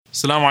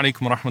Assalamu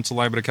alaikum wa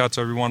rahmatullahi wa barakatuh,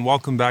 everyone.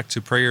 Welcome back to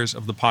Prayers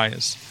of the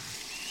Pious.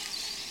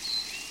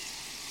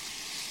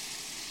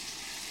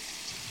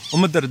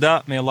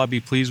 Darda, may Allah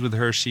be pleased with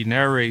her, she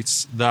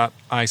narrates that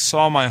I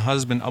saw my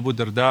husband Abu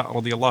Darda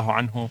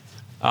radiallahu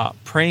anhu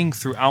praying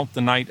throughout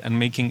the night and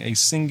making a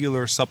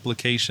single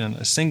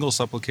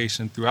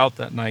supplication throughout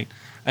that night.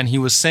 And he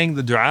was saying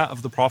the dua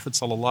of the Prophet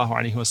sallallahu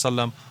alaihi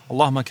wasallam,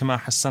 Allahumma kama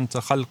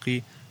hassanta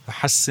khalqi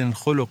fahassin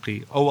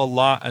khuluqi. O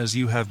Allah, as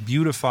you have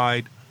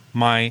beautified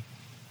my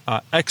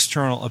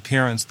external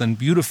appearance, then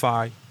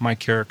beautify my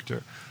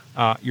character.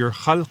 Your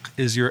khalq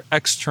is your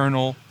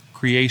external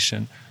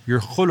creation.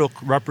 Your khuluq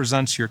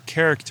represents your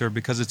character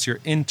because it's your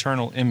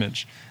internal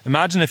image.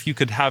 Imagine if you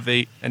could have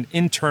an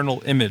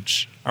internal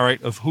image, all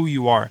right, of who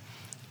you are.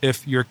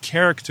 If your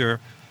character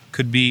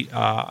could be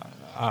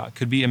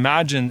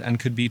imagined and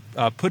could be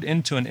put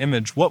into an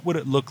image, what would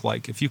it look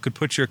like if you could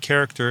put your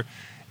character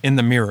in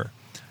the mirror?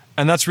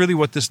 And that's really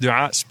what this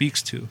dua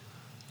speaks to.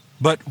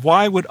 But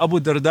why would Abu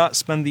Darda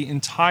spend the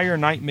entire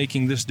night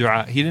making this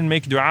dua? He didn't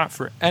make dua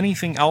for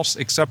anything else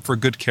except for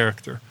good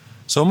character.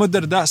 So Abu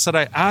Darda said,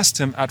 I asked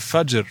him at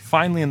Fajr,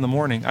 finally in the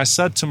morning, I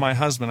said to my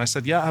husband, I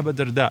said, Ya Abu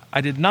Darda, I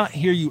did not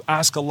hear you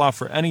ask Allah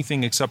for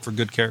anything except for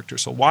good character.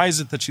 So why is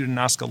it that you didn't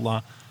ask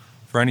Allah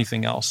for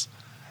anything else?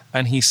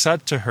 And he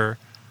said to her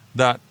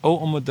that, O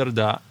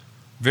Darda,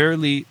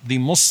 verily the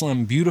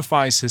Muslim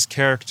beautifies his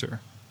character.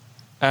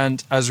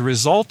 And as a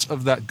result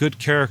of that good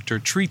character,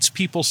 treats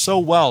people so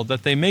well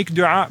that they make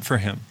dua for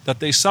him, that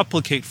they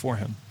supplicate for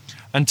him,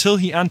 until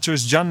he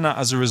enters Jannah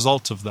as a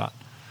result of that.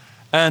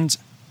 And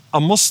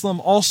a Muslim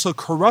also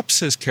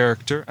corrupts his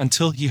character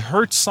until he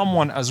hurts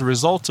someone as a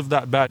result of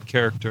that bad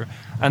character,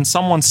 and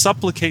someone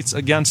supplicates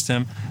against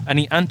him, and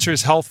he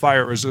enters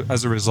hellfire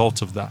as a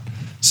result of that.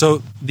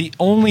 So the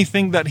only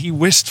thing that he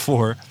wished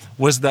for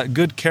was that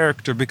good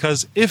character,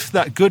 because if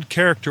that good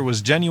character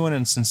was genuine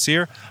and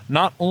sincere,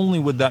 not only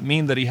would that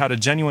mean that he had a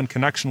genuine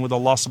connection with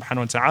Allah subhanahu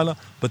wa ta'ala,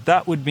 but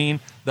that would mean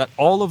that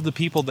all of the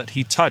people that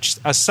he touched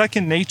as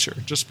second nature,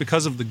 just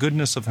because of the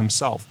goodness of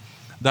himself,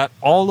 that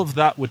all of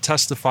that would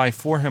testify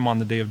for him on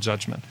the Day of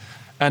Judgment.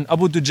 And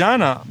Abu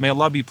Dujana, may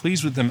Allah be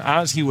pleased with him,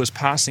 as he was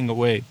passing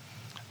away,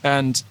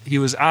 and he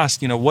was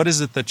asked, what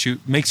is it that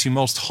makes you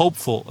most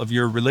hopeful of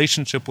your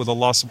relationship with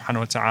Allah subhanahu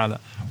wa ta'ala,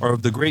 or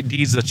of the great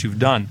deeds that you've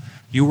done?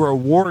 You were a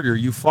warrior.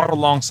 You fought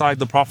alongside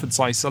the Prophet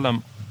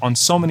ﷺ on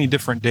so many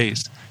different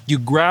days. You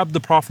grabbed the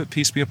Prophet,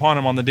 peace be upon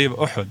him, on the day of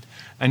Uhud,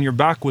 and your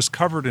back was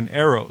covered in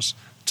arrows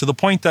to the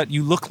point that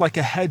you looked like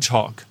a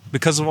hedgehog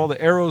because of all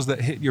the arrows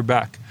that hit your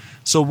back.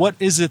 So what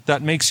is it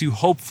that makes you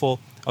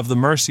hopeful of the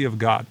mercy of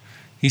God?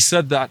 He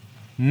said that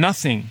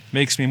nothing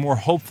makes me more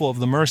hopeful of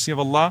the mercy of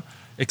Allah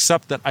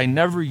except that I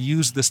never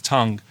use this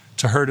tongue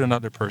to hurt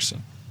another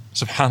person.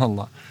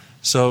 Subhanallah.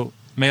 So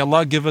may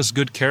Allah give us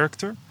good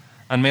character,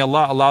 and may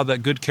Allah allow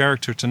that good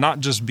character to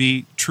not just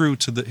be true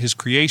to His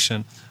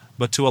creation,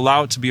 but to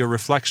allow it to be a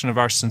reflection of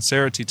our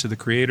sincerity to the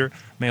Creator.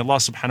 May Allah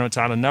subhanahu wa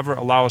ta'ala never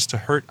allow us to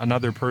hurt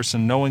another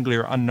person knowingly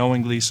or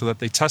unknowingly, so that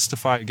they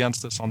testify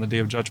against us on the Day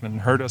of Judgment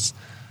and hurt us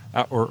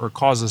or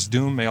cause us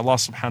doom. May Allah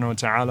subhanahu wa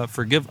ta'ala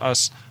forgive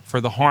us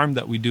for the harm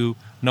that we do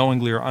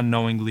knowingly or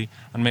unknowingly,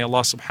 and may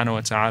Allah subhanahu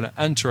wa ta'ala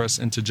enter us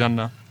into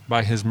Jannah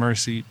by His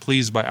mercy,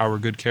 pleased by our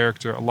good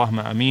character.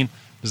 Allahumma ameen.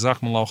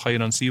 Jazakumullahu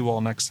khairan. See you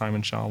all next time,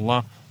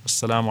 inshallah.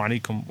 Assalamu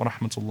alaikum wa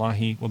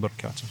rahmatullahi wa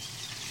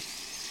barakatuh.